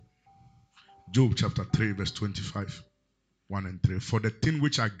Job chapter 3, verse 25, 1 and 3. For the thing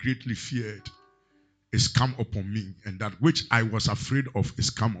which I greatly feared is come upon me, and that which I was afraid of is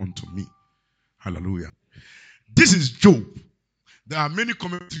come unto me. Hallelujah. This is Job. There are many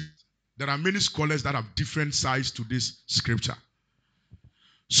commentaries, there are many scholars that have different sides to this scripture.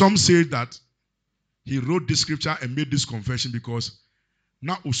 Some say that he wrote this scripture and made this confession because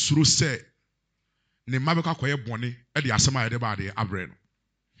na usuru se ne mabeka koye bone e de asema yede ba de abre no.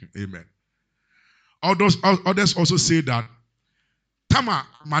 Amen. Others also say that Tama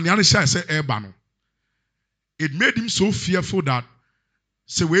maniane sha se eba no, it made him so fearful that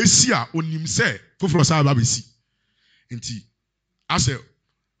se we see a onim se foforo sa ba besi. Nti as a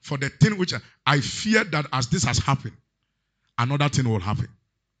for the thing which I fear that as this has happened, another thing will happen.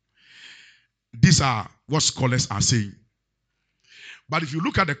 These are what scholars are saying. But if you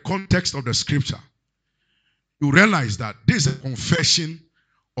look at the context of the scripture, you realize that this is a confession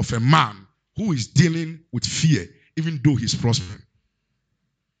of a man who is dealing with fear, even though he's prospering.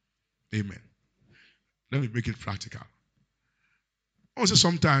 Amen. Let me make it practical. Also,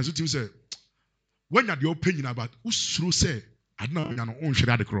 sometimes you say, when you're the opinion about who's say, I don't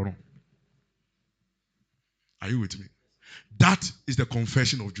know. Are you with me? That is the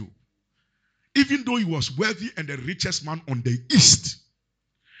confession of Job. Even though he was wealthy and the richest man on the east,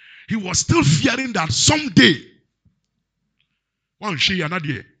 he was still fearing that someday,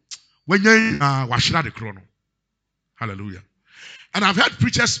 hallelujah. And I've heard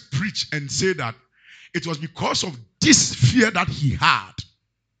preachers preach and say that it was because of this fear that he had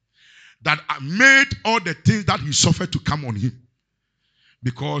that made all the things that he suffered to come on him.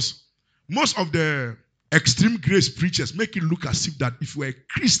 Because most of the extreme grace preachers make it look as if that if you are a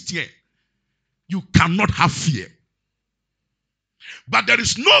Christian, you cannot have fear. But there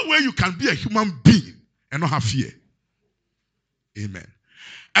is no way you can be a human being and not have fear. Amen.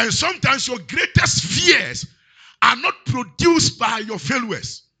 And sometimes your greatest fears are not produced by your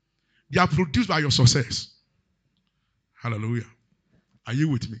failures. They are produced by your success. Hallelujah. Are you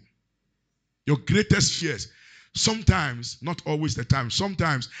with me? Your greatest fears, sometimes, not always the time,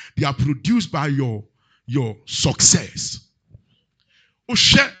 sometimes they are produced by your success.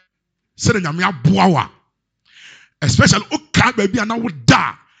 Especially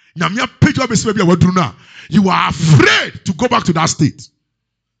you are afraid to go back to that state.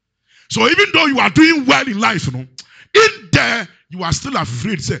 So even though you are doing well in life, in there you are still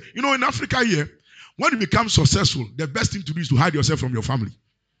afraid. Say, in Africa here, when you become successful, the best thing to do is to hide yourself from your family.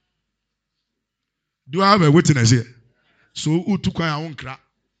 Do I have a witness here? So who took my own crap?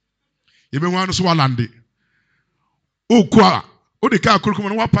 You may want to land it. Oh, kwa. Oh, the car could come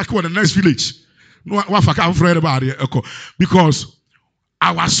and walk back to the next village. No, because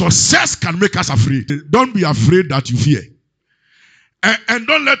our success can make us afraid. Don't be afraid that you fear. And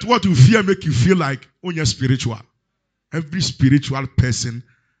don't let what you fear make you feel like you're spiritual. Every spiritual person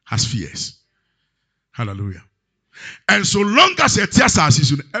has fears. Hallelujah. And so long as a tears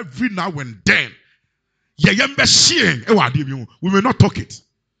season, every now and then, we may not talk it.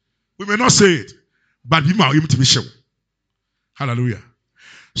 We may not say it. But we might be sure. Hallelujah.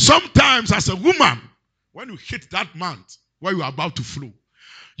 Sometimes as a woman, when you hit that month where you are about to flow,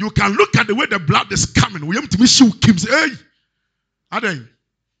 you can look at the way the blood is coming. We have to be sure. Hey, Aden.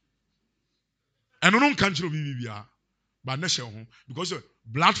 And I don't can't be but because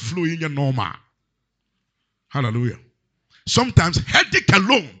blood flowing is normal. Hallelujah. Sometimes headache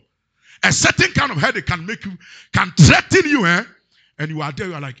alone, a certain kind of headache can threaten you, and you are there,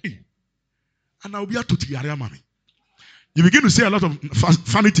 you are like, hey, and I'll be able to tiare mommy. You begin to say a lot of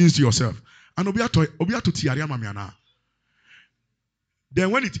funny things to yourself. And I'll be able to tiare mommy.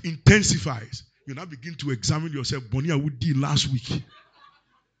 Then when it intensifies, you now begin to examine yourself. Bonnie, I would did last week.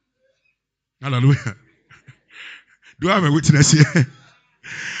 Hallelujah. Do I have a witness here?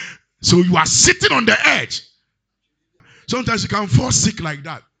 So you are sitting on the edge. Sometimes you can fall sick like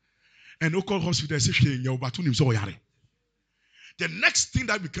that. And local hospital say, the next thing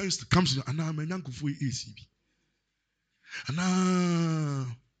that comes to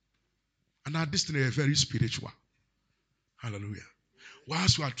and this thing is very spiritual. Hallelujah.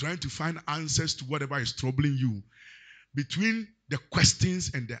 Whilst you are trying to find answers to whatever is troubling you, between the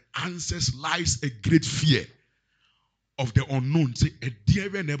questions and the answers lies a great fear of the unknown. Say, a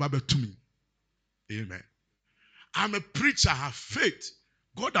dear never be to me. Amen. I'm a preacher, I have faith.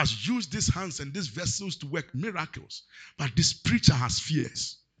 God has used these hands and these vessels to work miracles. But this preacher has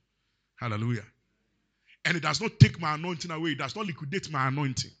fears. Hallelujah. And it does not take my anointing away. It does not liquidate my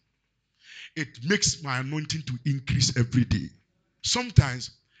anointing. It makes my anointing to increase every day.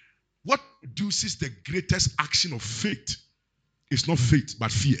 Sometimes, what produces the greatest action of faith is not faith,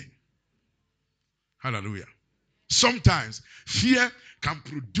 but fear. Hallelujah. Sometimes fear can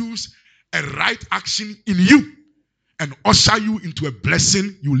produce a right action in you and usher you into a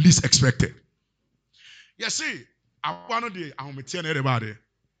blessing you least expected. You see, I want to tell everybody.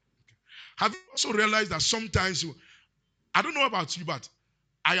 Have you also realized that sometimes I don't know about you, but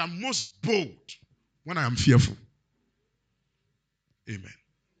I am most bold when I am fearful. Amen.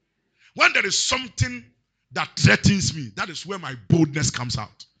 When there is something that threatens me, that is where my boldness comes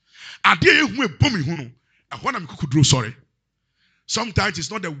out. Sorry. Sometimes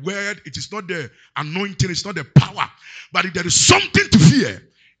it's not the word, it is not the anointing, it's not the power. But if there is something to fear,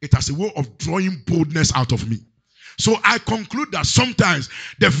 it has a way of drawing boldness out of me. So I conclude that sometimes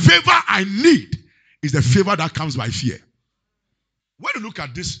the favor I need is the favor that comes by fear. When you look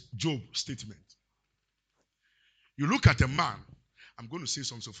at this Job statement, you look at a man, I'm going to say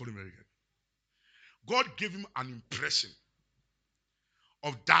something, so follow me again. God gave him an impression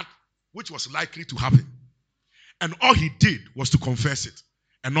of that which was likely to happen. And all he did was to confess it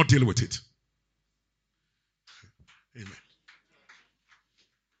and not deal with it. Amen.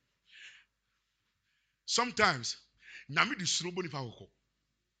 Sometimes, and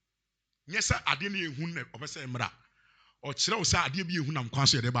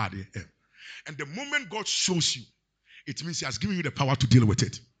the moment God shows you, it means he has given you the power to deal with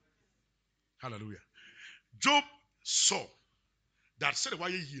it. Hallelujah. Job saw that said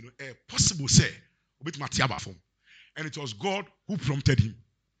why possible say and it was God who prompted him,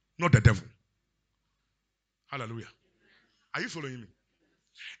 not the devil. Hallelujah. Are you following me?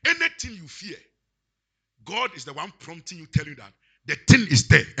 Anything you fear, God is the one prompting you, telling you that the thing is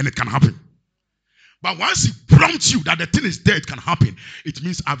there and it can happen. But once he prompts you that the thing is there, it can happen, it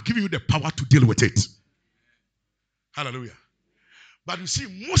means I've given you the power to deal with it. Hallelujah. But you see,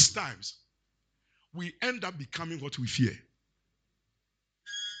 most times we end up becoming what we fear.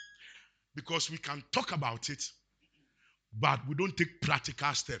 Because we can talk about it, but we don't take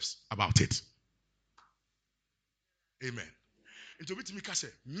practical steps about it. Amen. Into which me say,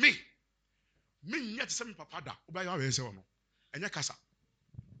 me yet send papa da oba ya we say no. Enya kasa.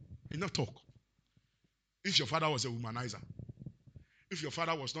 Enya talk. If your father was a womanizer, if your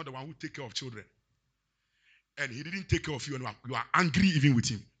father was not the one who take care of children, and he didn't take care of you, and you are angry even with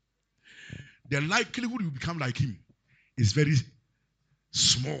him, the likelihood you become like him is very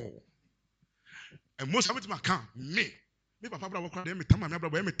small. And most of it can me papa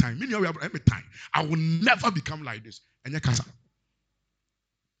every time. I will never become like this. And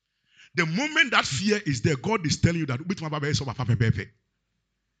the moment that fear is there, God is telling you that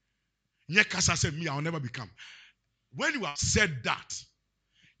said me, I will never become. When you have said that,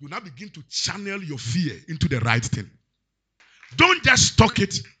 you now begin to channel your fear into the right thing. Don't just talk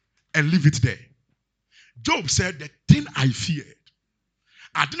it and leave it there. Job said, the thing I feared,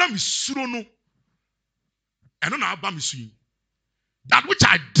 I didn't know. And that which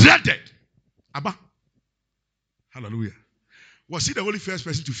I dreaded. Abba. Hallelujah. Was he the only first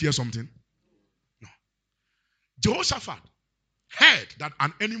person to fear something? No. Jehoshaphat heard that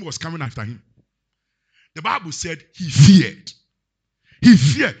an enemy was coming after him. The Bible said he feared. He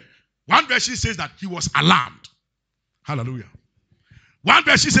feared. One version says that he was alarmed. Hallelujah. One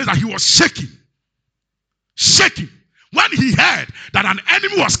version says that he was shaking. Shaking. When he heard that an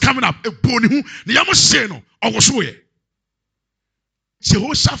enemy was coming up,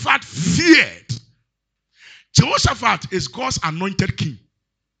 Jehoshaphat feared. Jehoshaphat is God's anointed king,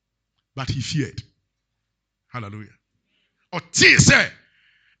 but he feared. Hallelujah. Or say,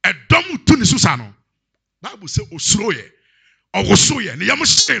 a domu tunisusano. Bible say osroye or osoye ni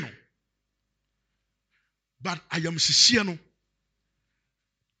yamusheno. But I am shishiano.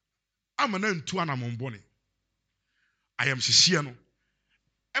 I'm an end to an amomboni. I am shishiano.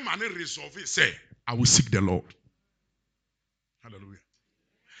 I'm an resolve it. Say, I will seek the Lord. Hallelujah.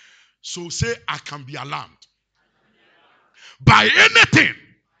 So say, I can be alarmed by anything,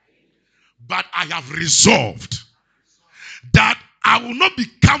 but I have resolved that I will not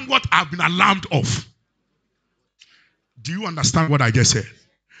become what I've been alarmed of. Do you understand what I just said?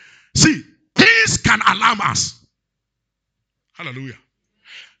 See, things can alarm us. Hallelujah.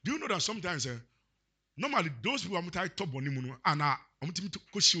 Do you know that sometimes normally those people are top on him and I'm to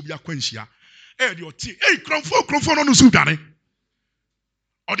go see be a quenchia. Hey, cromfo no sudane.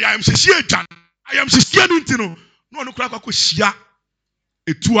 Or the I am shia. I am shia no no crack shia.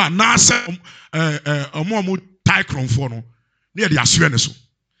 Etu anasa omo tie cromfo no. Near the assuene so.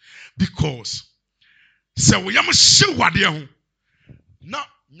 Because so we am show what they ho. Na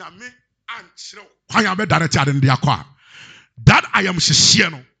me and shiro. Why am I directed in their car? That I am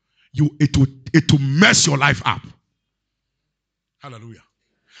shia no. It will mess your life up. Hallelujah.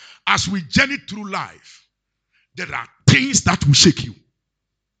 as we journey through life, there are things that will shake you.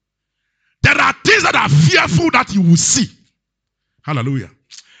 There are things that are fearful that you will see. Hallelujah.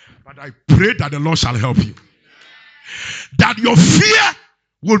 But I pray that the Lord shall help you. That your fear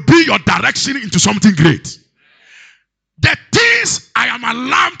will be your direction into something great. The things I am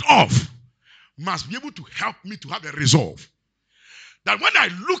alarmed of must be able to help me to have a resolve. That when I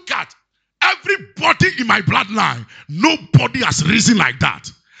look at everybody in my bloodline, nobody has risen like that.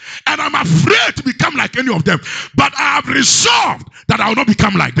 And I'm afraid to become like any of them. But I have resolved that I will not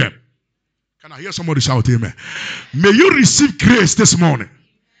become like them. Can I hear somebody shout amen? May you receive grace this morning.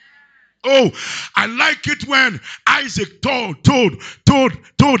 Oh, I like it when Isaac told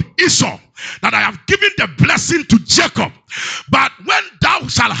Esau that I have given the blessing to Jacob. But when thou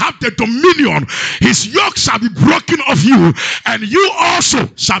shalt have the dominion, his yoke shall be broken of you, and you also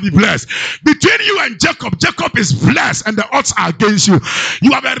shall be blessed. Between you and Jacob, Jacob is blessed, and the odds are against you.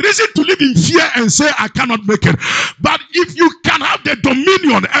 You have a reason to live in fear and say, I cannot make it. But if you can have the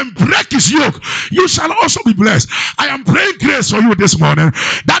dominion and break his yoke, you shall also be blessed. I am praying grace for you this morning,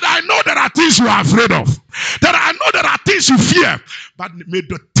 that I know there are things you are afraid of, that I know there are things you fear, but may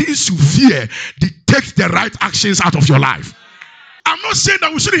the things you fear detect the right actions out of your life. I'm not saying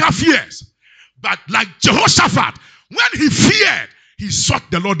that we shouldn't have fears, but like Jehoshaphat, when he feared, he sought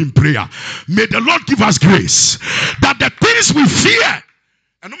the Lord in prayer. May the Lord give us grace that the things we fear,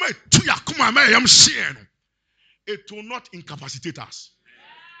 and it will not incapacitate us.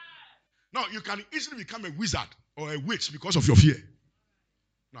 Now, you can easily become a wizard or a witch because of your fear.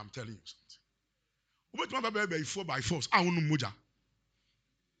 No, I'm telling you something. By force.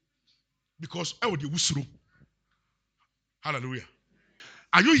 Because hallelujah.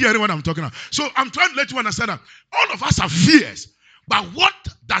 Are you hearing what I'm talking about? So I'm trying to let you understand that all of us have fears. But what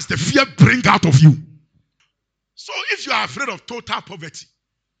does the fear bring out of you? So if you are afraid of total poverty,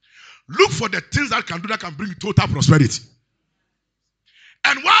 look for the things that can bring total prosperity.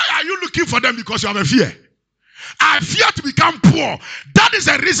 And why are you looking for them? Because you have a fear. I fear to become poor. That is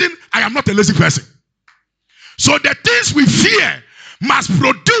the reason I am not a lazy person. So the things we fear must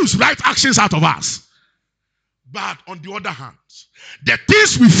produce right actions out of us. But on the other hand, the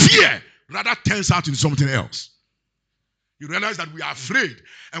things we fear rather turns out into something else. You realize that we are afraid,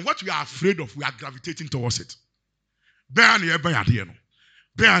 and what we are afraid of, we are gravitating towards it. But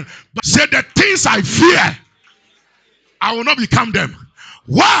say the things I fear, I will not become them.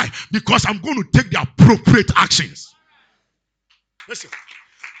 Why? Because I'm going to take the appropriate actions. Listen,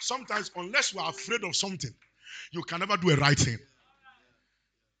 sometimes unless you are afraid of something, you can never do a right thing.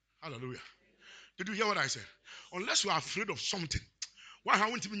 Hallelujah. Did you hear what I said? Unless you are afraid of something, why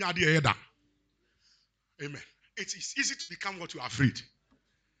haven't you been here? Amen. It is easy to become what you are afraid.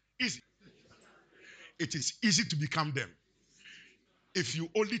 Easy. It is easy to become them. If you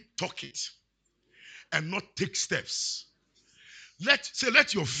only talk it and not take steps.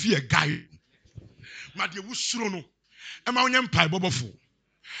 Let your fear guide you.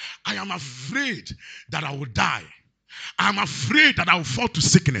 I am afraid that I will die. I am afraid that I will fall to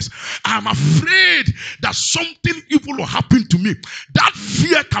sickness. I am afraid that something evil will happen to me. That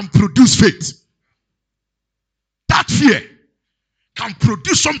fear can produce faith. That fear can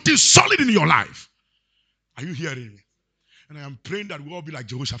produce something solid in your life. Are you hearing me? And I am praying that we all be like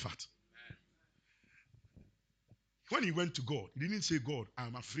Jehoshaphat. When he went to God, he didn't say, God, I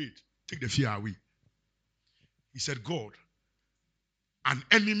am afraid. Take the fear away. He said, God, an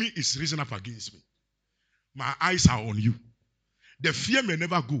enemy is risen up against me. My eyes are on you. The fear may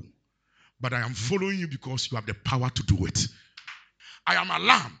never go, but I am following you because you have the power to do it. I am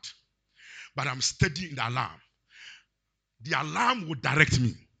alarmed, but I'm steady in the alarm. The alarm will direct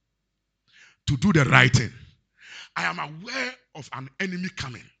me to do the right thing. I am aware of an enemy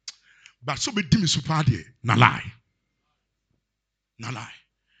coming, but so be dim super there, na lie.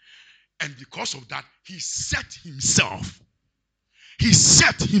 And because of that, he set himself.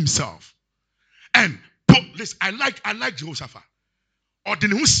 And listen, I like Jehoshaphat. Or the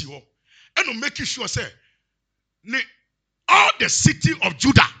Nehusi, and making sure say all the city of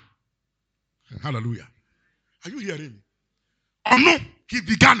Judah. Hallelujah. Are you hearing me? Or no, he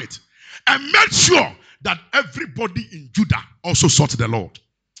began it and made sure that everybody in Judah also sought the Lord.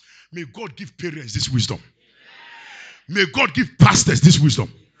 May God give parents this wisdom. May God give pastors this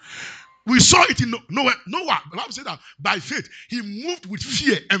wisdom. We saw it in Noah. The Bible said that by faith, he moved with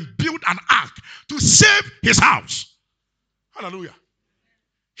fear and built an ark to save his house. Hallelujah.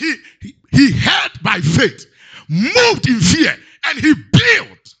 He had by faith, moved in fear, and he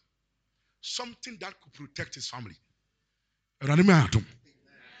built something that could protect his family.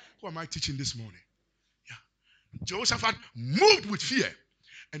 Who am I teaching this morning? Yeah. Jehoshaphat moved with fear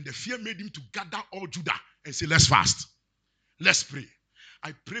And the fear made him to gather all Judah and say, let's fast. Let's pray.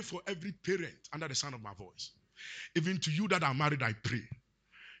 I pray for every parent under the sound of my voice. Even to you that are married, I pray.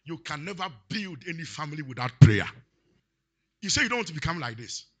 You can never build any family without prayer. You say you don't want to become like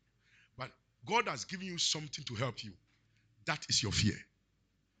this. But God has given you something to help you. That is your fear.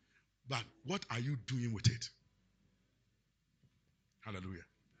 But what are you doing with it? Hallelujah.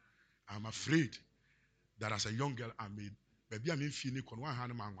 I'm afraid that as a young girl,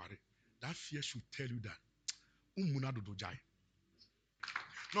 that fear should tell you that.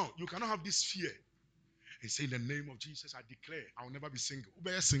 No, you cannot have this fear and say, in the name of Jesus, I declare I will never be single. Who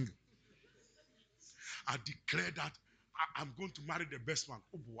be single? I declare that I'm going to marry the best man.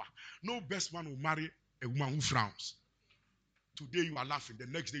 No best man will marry a woman who frowns. Today you are laughing, the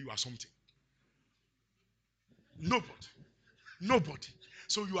next day you are something. Nobody.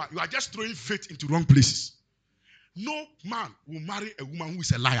 So you are just throwing faith into wrong places. No man will marry a woman who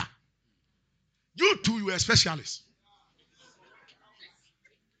is a liar. You too, you are a specialist.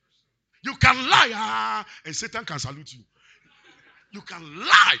 You can lie and Satan can salute you. You can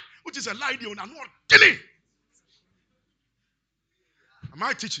lie, which is a lie. I'm not killing. Am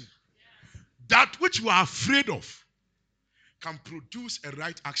I teaching? That which you are afraid of can produce a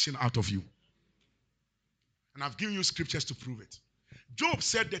right action out of you. And I've given you scriptures to prove it. Job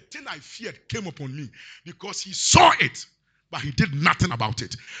said, the thing I feared came upon me because he saw it, but he did nothing about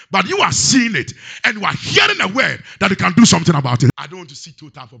it. But you are seeing it, and you are hearing a word that you can do something about it. I don't want to see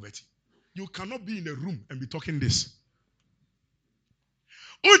total poverty. You cannot be in a room and be talking this.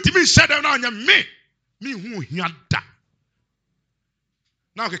 Now,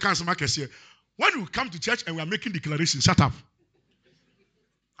 when you come to church and we are making declarations, shut up.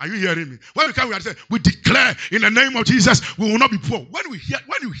 Are you hearing me? When we come, we are saying, we declare in the name of Jesus, we will not be poor. When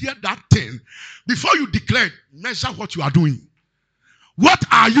you hear that thing, before you declare, measure what you are doing. What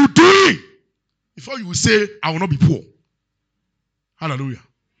are you doing? Before you say, I will not be poor. Hallelujah.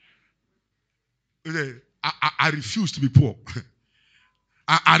 I refuse to be poor.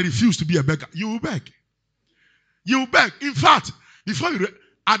 I refuse to be a beggar. You will beg. You will beg. In fact,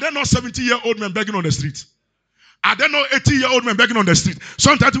 are there not 70-year-old men begging on the street? Are there no 80-year-old men begging on the street?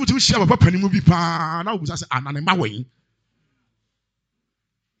 Sometimes we share about penny movie. Now we say, "I'm not way."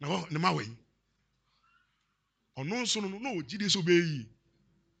 No, no way. Oh no, so no, Jesus obey.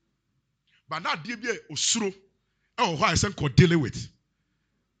 But now dear be osuro. Oh, why I send could deal with.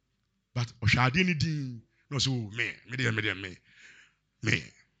 But oshadi ni din. No, so me be bien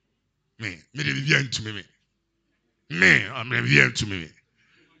to me. I'm bien to me.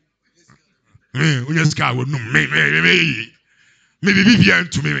 Me be bien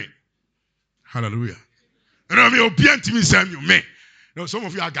to me. Hallelujah. No, me obedient to me, Samuel. Me. No, some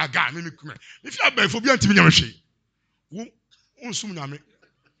of you are gaga. If you are by for obedient to me, I'm ashamed. Who soon na me?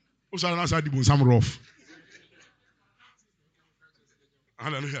 Who shall answer the bone some rough?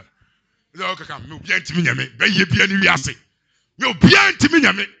 Hallelujah. Me obedient to me, me. Be ye be any we are say. Me obedient to me,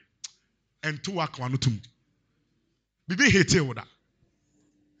 me. And to work one to me. Bibi hate you with that.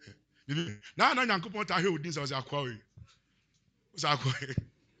 Now, I'm going to hear this.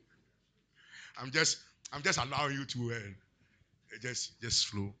 I'm just allowing you to just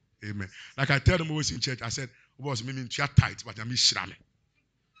flow. Amen. Like I tell them always in church, I said, was meaning tight, but I'm shrame.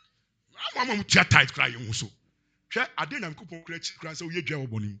 I'm tight crying also. I didn't coupon cry so you jail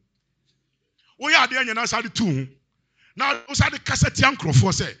bonny. Oh, yeah, then you're not sad too. Now, was the cassette young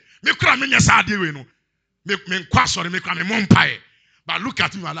crowd say, me cry me yes, I do, me sorry, me cry me mom pie. But look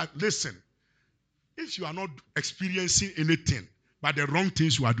at me, I'm like, listen, if you are not experiencing anything but the wrong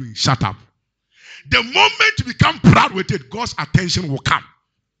things you are doing, shut up. The moment you become proud with it, God's attention will come.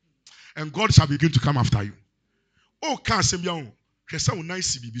 And God shall begin to come after you. Oh, can't say me, so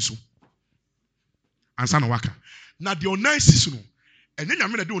nice to be so. And son waka. Now the nice no. And then I'm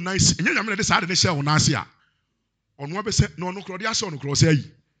gonna do nice. And then I'm gonna decide to share on Asia. On one percent, no, Claudia, so no, Claudia.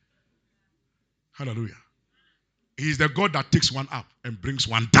 Hallelujah. He is the God that takes one up and brings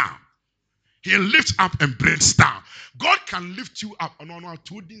one down. He lifts up and brings down. God can lift you up. No,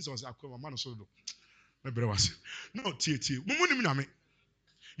 2 days or so. No,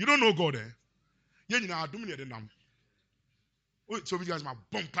 you don't know God, eh? You know, I don't know the name. So you guys, my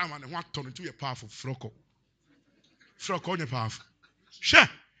bump time and want to turn into a powerful frocko. Frocko, you're powerful. Sure.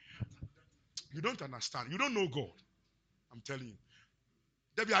 You don't understand. You don't know God. I'm telling you.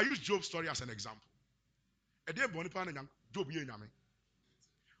 Debbie, I use Job's story as an example. A day Bonipan and Job Yename.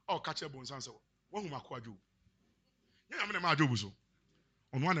 Oh, catch a bones answer. One whom I call Job. Yeah, I'm a Job.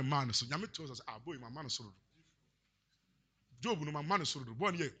 On one man, so Yamit tells us, boy, my man is so. Job, no, my man is so.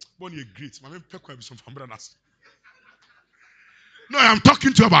 1 year great. My man, Pekwa, some from brothers. No, I'm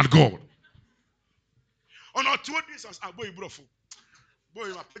talking to you about God. On our 2 days as a boy, brofu. Boy,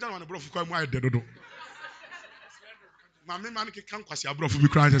 my parents want to brofu quite wide. My man can't quite see a brofu. We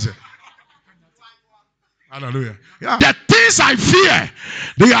cry. Hallelujah. Yeah. The things I fear,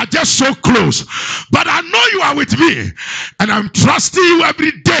 they are just so close. But I know you are with me. And I'm trusting you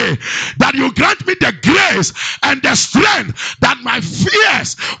every day that you grant me the grace and the strength that my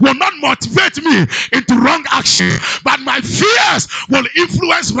fears will not motivate me into wrong action. But my fears will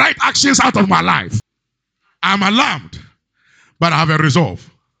influence right actions out of my life. I'm alarmed, but I have a resolve.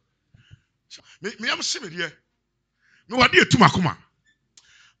 Me am similar here. Me wadi etu makuma,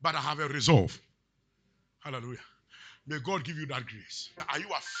 but I have a resolve. Hallelujah. May God give you that grace. Are you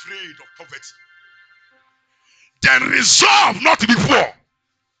afraid of poverty? Then resolve not to be poor.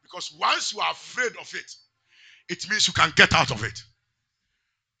 Because once you are afraid of it, it means you can get out of it.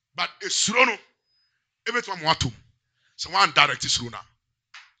 But esrono, everyone want to. Someone direct esrona.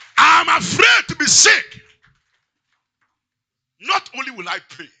 I'm afraid to be sick. Not only will I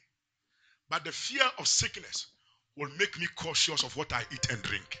pray, but the fear of sickness will make me cautious of what I eat and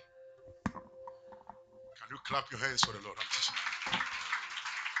drink. Can you clap your hands for the Lord? I'm teaching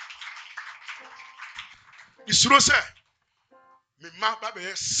you. Isro say, me ma ba be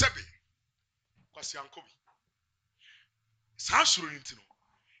sebe kwasi ankobi.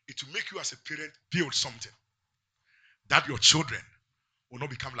 It will make you as a parent build something that your children will not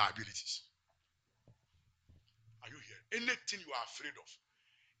become liabilities. Are you here? Anything you are afraid of,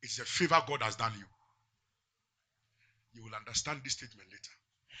 it's a favor God has done you. You will understand this statement later.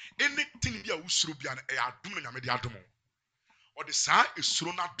 Anything you are usro bi an e adum na nyame de adum. Or the sa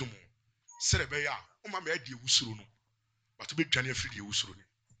esuro na adum. Serebe ya, o ma me de usuro no. But to be dwane free de usuro ni.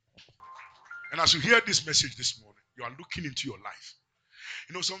 And as you hear this message this morning, you are looking into your life.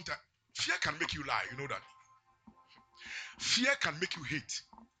 You know, sometimes fear can make you lie. You know that. Fear can make you hate.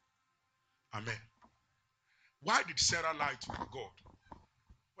 Amen. Why did Sarah lie to God?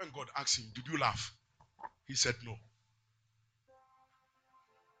 When God asked him, did you laugh? He said no.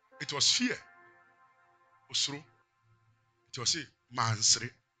 It was fear. Osro. It was a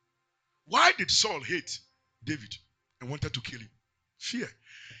mansre. Why did Saul hate David and wanted to kill him? Fear.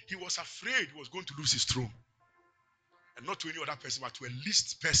 He was afraid he was going to lose his throne. And not to any other person, but to a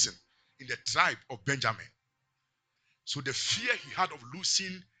least person in the tribe of Benjamin. So the fear he had of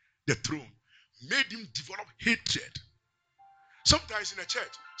losing the throne made him develop hatred. Sometimes in a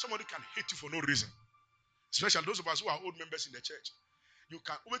church, somebody can hate you for no reason. Especially those of us who are old members in the church. You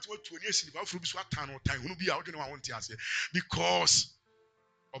can wait 20 years in the because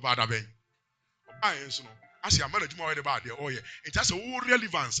of other men. As your manager, it has a whole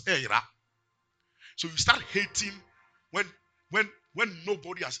relevance. So you start hating when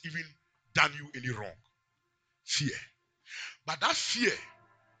nobody has even done you any wrong. Fear. But that fear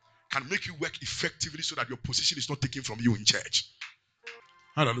can make you work effectively so that your position is not taken from you in church.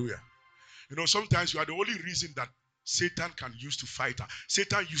 Hallelujah. You know, sometimes you are the only reason that Satan can use to fight us.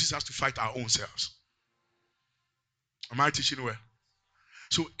 Satan uses us to fight our own selves. Am I teaching well?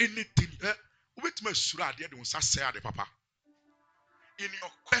 So anything, in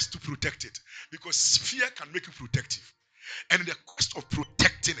your quest to protect it, because fear can make you protective. And in the quest of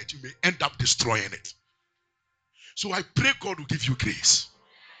protecting it, you may end up destroying it. So I pray God will give you grace.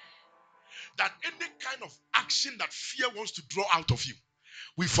 That any kind of action that fear wants to draw out of you,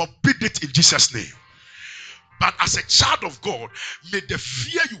 we forbid it in Jesus' name. But as a child of God, may the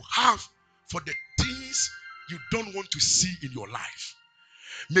fear you have for the things you don't want to see in your life,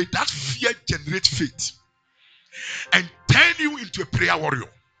 may that fear generate faith and turn you into a prayer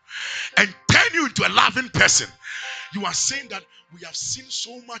warrior and turn you into a loving person. You are saying that we have seen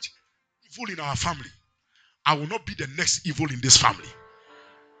so much evil in our family. I will not be the next evil in this family.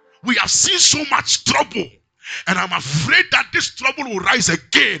 We have seen so much trouble, and I'm afraid that this trouble will rise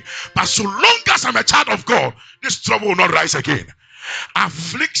again. But so long as I'm a child of God, this trouble will not rise again.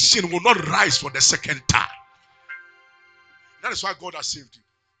 Affliction will not rise for the second time. That is why God has saved you.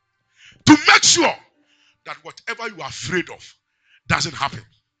 To make sure that whatever you are afraid of doesn't happen.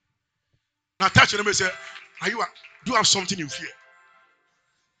 Now touch them and say, do you have something you fear?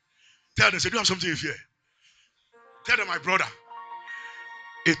 Tell them, say, do you have something you fear? Tell them, my brother,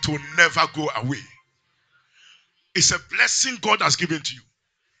 it will never go away. It's a blessing God has given to you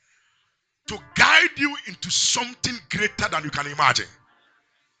to guide you into something greater than you can imagine.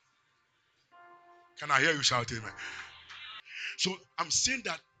 Can I hear you shout amen? So I'm saying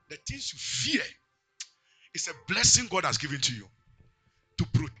that the things you fear is a blessing God has given to you to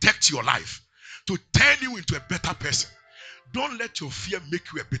protect your life, to turn you into a better person. Don't let your fear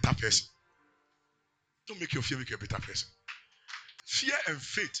make you a better person. Don't make your fear make you a better person. Fear and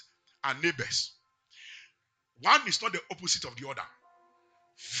faith are neighbors. One is not the opposite of the other.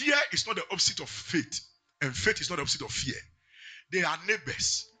 Fear is not the opposite of faith, and faith is not the opposite of fear. They are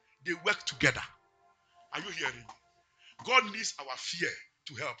neighbors. They work together. Are you hearing me? God needs our fear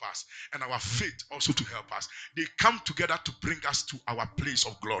to help us and our faith also to help us. They come together to bring us to our place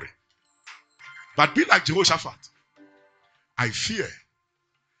of glory. But be like Jehoshaphat. I fear,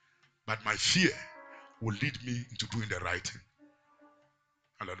 but my fear will lead me into doing the right thing.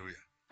 Hallelujah.